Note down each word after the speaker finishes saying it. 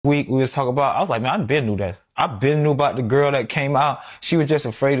week we was talking about, I was like, man, I been knew that. I been knew about the girl that came out. She was just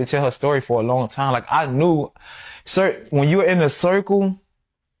afraid to tell her story for a long time. Like I knew, sir, when you're in a circle,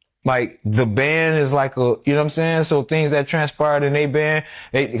 like the band is like a, you know what I'm saying? So things that transpired in their band,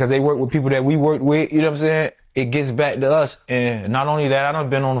 because they work with people that we worked with, you know what I'm saying? It gets back to us. And not only that, I done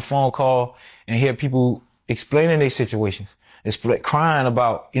been on a phone call and hear people explaining their situations, crying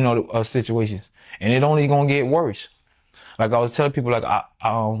about, you know, situations, and it only gonna get worse. Like I was telling people, like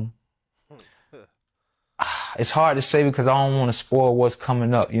it's hard to say because I don't want to spoil what's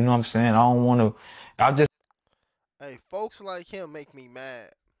coming up. You know what I'm saying? I don't want to. I just. Hey, folks like him make me mad.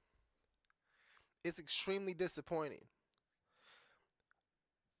 It's extremely disappointing.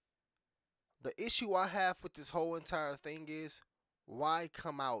 The issue I have with this whole entire thing is, why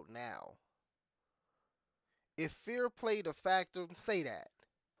come out now? If fear played a factor, say that.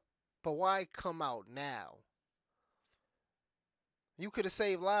 But why come out now? You could have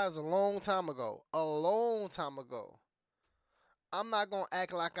saved lives a long time ago. A long time ago. I'm not going to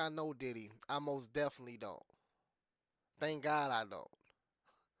act like I know Diddy. I most definitely don't. Thank God I don't.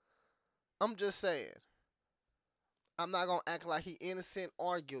 I'm just saying. I'm not going to act like he innocent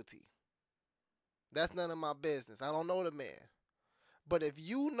or guilty. That's none of my business. I don't know the man. But if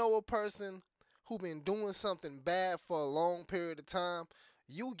you know a person who been doing something bad for a long period of time,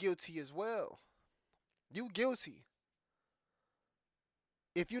 you guilty as well. You guilty.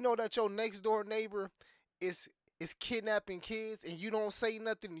 If you know that your next door neighbor is kidnapping kids and you don't say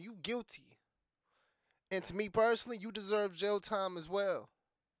nothing, you guilty. And to me personally, you deserve jail time as well.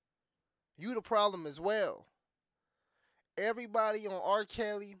 You the problem as well. Everybody on R.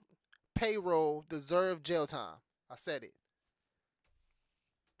 Kelly payroll deserve jail time. I said it.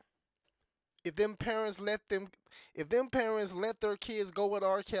 If them parents let their kids go with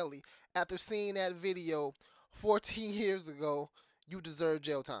R. Kelly after seeing that video 14 years ago, you deserve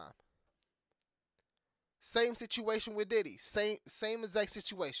jail time. Same situation with Diddy. Same exact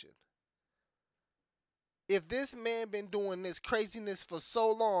situation. If this man been doing this craziness for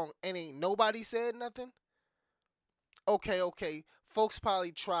so long and ain't nobody said nothing, okay, folks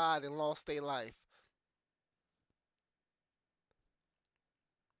probably tried and lost their life.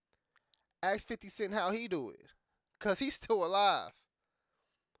 Ask 50 Cent how he do it. Because he's still alive.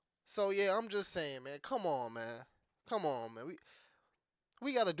 So, yeah, I'm just saying, man. Come on, man. Come on, man.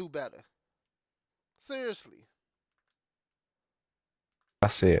 We got to do better. Seriously. I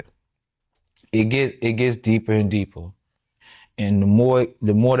said, it gets deeper and deeper. And the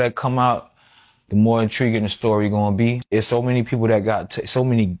more that come out, the more intriguing the story gonna be. It's so many people that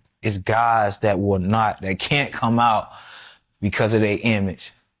it's guys that can't come out because of their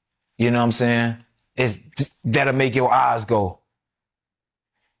image. You know what I'm saying? That'll make your eyes go,